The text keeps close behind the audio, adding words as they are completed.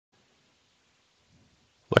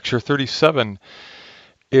Lecture 37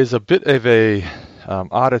 is a bit of a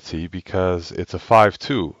oddity because it's a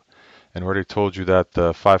 5-2. And we already told you that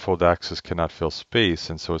the fivefold axis cannot fill space,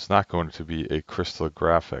 and so it's not going to be a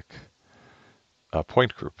crystallographic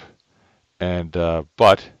point group. And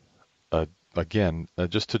but again,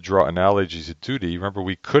 just to draw analogies of duty, remember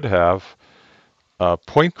we could have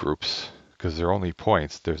point groups because they're only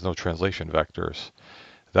points. There's no translation vectors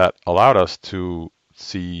that allowed us to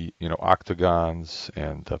see, octagons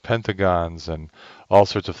and pentagons and all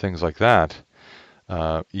sorts of things like that.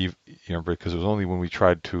 Because it was only when we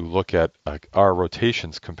tried to look at are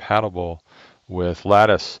rotations compatible with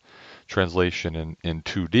lattice translation in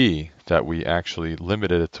 2D that we actually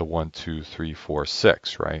limited it to 1, 2, 3, 4,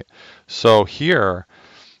 6, right? So here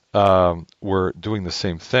we're doing the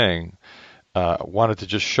same thing. Wanted to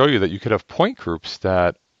just show you that you could have point groups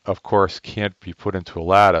that, of course, can't be put into a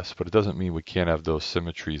lattice, but it doesn't mean we can't have those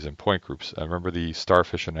symmetries in point groups. I remember the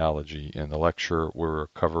starfish analogy in the lecture we were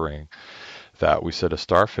covering that we said a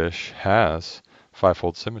starfish has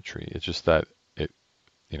fivefold symmetry. It's just that it,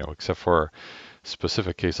 except for a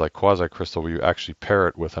specific case like quasi-crystal, where you actually pair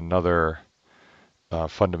it with another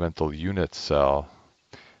fundamental unit cell,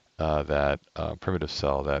 that primitive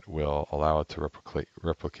cell that will allow it to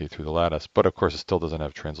replicate through the lattice. But of course, it still doesn't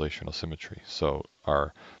have translational symmetry. So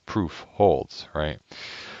our proof holds, right?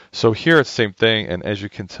 So here it's the same thing. And as you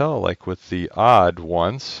can tell, like with the odd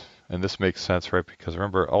ones, and this makes sense, right? Because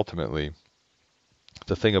remember, ultimately,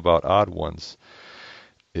 the thing about odd ones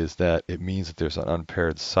is that it means that there's an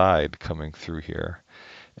unpaired side coming through here.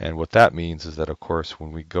 And what that means is that, of course,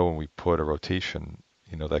 when we go and we put a rotation,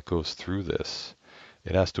 that goes through this,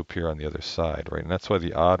 it has to appear on the other side, right? And that's why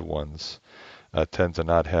the odd ones tend to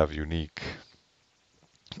not have unique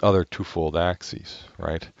other twofold axes,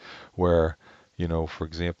 right? Where, for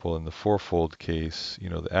example, in the fourfold case,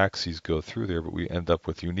 the axes go through there, but we end up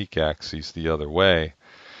with unique axes the other way.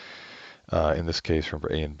 In this case,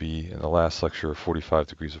 remember A and B in the last lecture are 45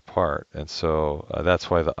 degrees apart. And so that's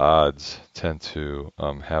why the odds tend to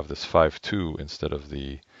have this 5-2 instead of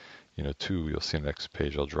the 2. You'll see on the next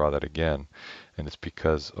page, I'll draw that again. And it's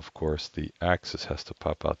because, of course, the axis has to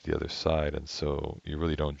pop out the other side. And so you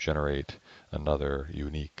really don't generate another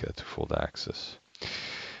unique twofold axis.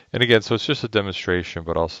 And again, so it's just a demonstration,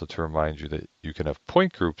 but also to remind you that you can have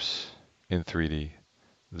point groups in 3D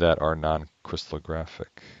that are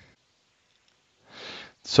non-crystallographic.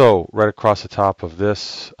 So right across the top of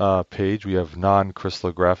this page, we have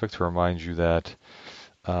non-crystallographic to remind you that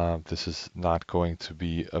this is not going to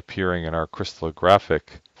be appearing in our crystallographic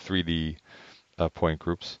 3D point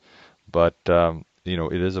groups, but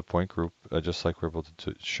it is a point group, just like we're able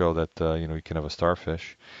to show that you can have a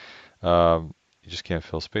starfish. You just can't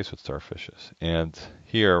fill space with starfishes. And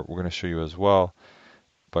here we're going to show you as well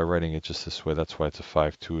by writing it just this way. That's why it's a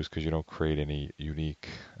 5-2, is because you don't create any unique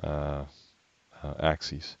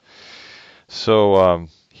axes. So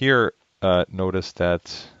here, notice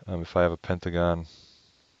that if I have a pentagon,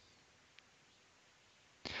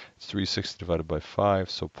 it's 360 divided by 5,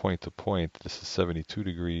 so point to point, this is 72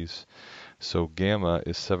 degrees. So gamma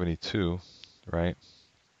is 72, right?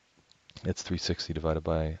 It's 360 divided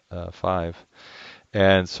by 5.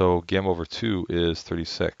 And so gamma over 2 is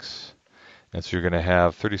 36. And so you're going to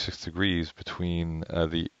have 36 degrees between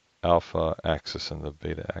the alpha axis and the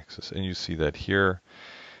beta axis. And you see that here,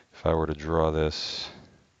 if I were to draw this,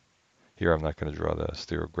 here I'm not going to draw the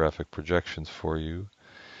stereographic projections for you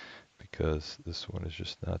because this one is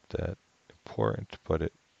just not that important, but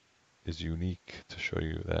it is unique to show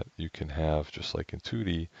you that you can have, just like in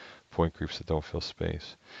 2D, point groups that don't fill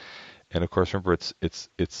space. And of course, remember, it's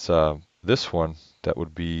this one that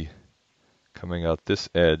would be coming out this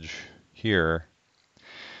edge here,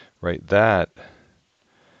 right?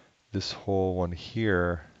 This whole one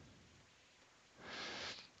here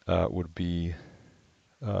would be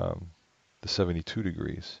the 72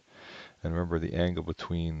 degrees. And remember, the angle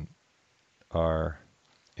between our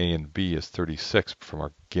A and B is 36 from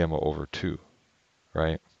our gamma over 2,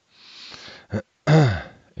 right?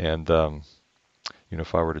 And,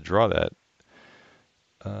 if I were to draw that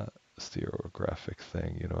stereographic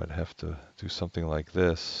thing, I'd have to do something like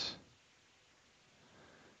this.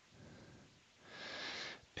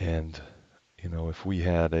 And, if we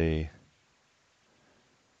had a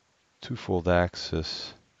twofold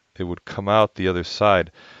axis, it would come out the other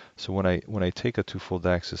side. So when I take a twofold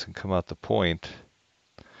axis and come out the point,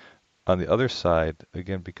 on the other side,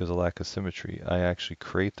 again, because of lack of symmetry, I actually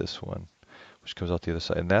create this one, which comes out the other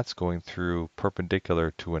side. And that's going through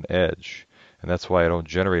perpendicular to an edge. And that's why I don't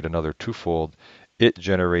generate another twofold. It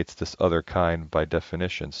generates this other kind by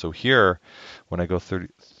definition. So here, when I go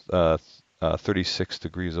 36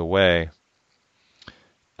 degrees away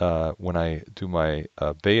when I do my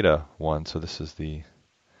beta one. So this is the,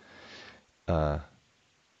 I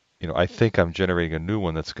think I'm generating a new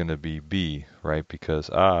one that's going to be B, right? Because,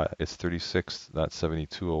 it's 36, not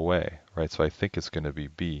 72 away, right? So I think it's going to be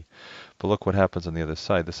B. But look what happens on the other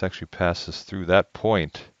side. This actually passes through that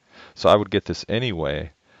point. So I would get this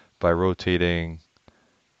anyway by rotating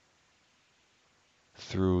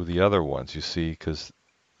through the other ones, you see, because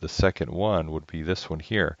the second one would be this one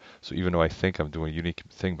here. So even though I think I'm doing a unique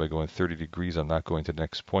thing by going 30 degrees, I'm not going to the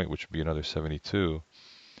next point, which would be another 72.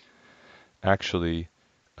 Actually,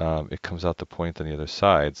 it comes out the point on the other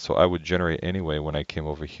side. So I would generate anyway when I came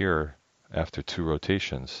over here after 2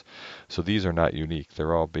 rotations. So these are not unique.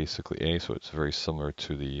 They're all basically A, so it's very similar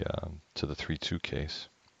to the 3-2 case.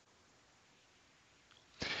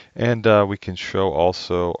 And we can show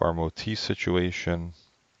also our motif situation.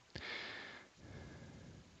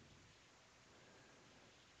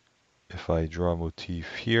 If I draw a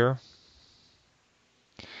motif here,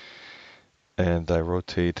 and I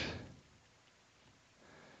rotate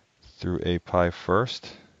through A pi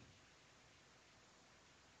first,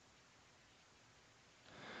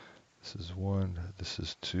 this is 1, this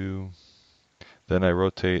is 2, then I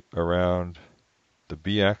rotate around the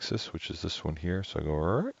B axis, which is this one here, so I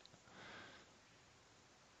go,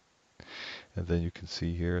 and then you can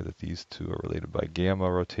see here that these two are related by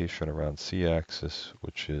gamma rotation around C axis,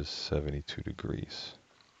 which is 72 degrees,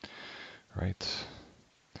 right?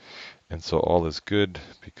 And so all is good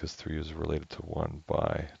because 3 is related to 1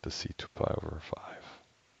 by the C2 pi over 5.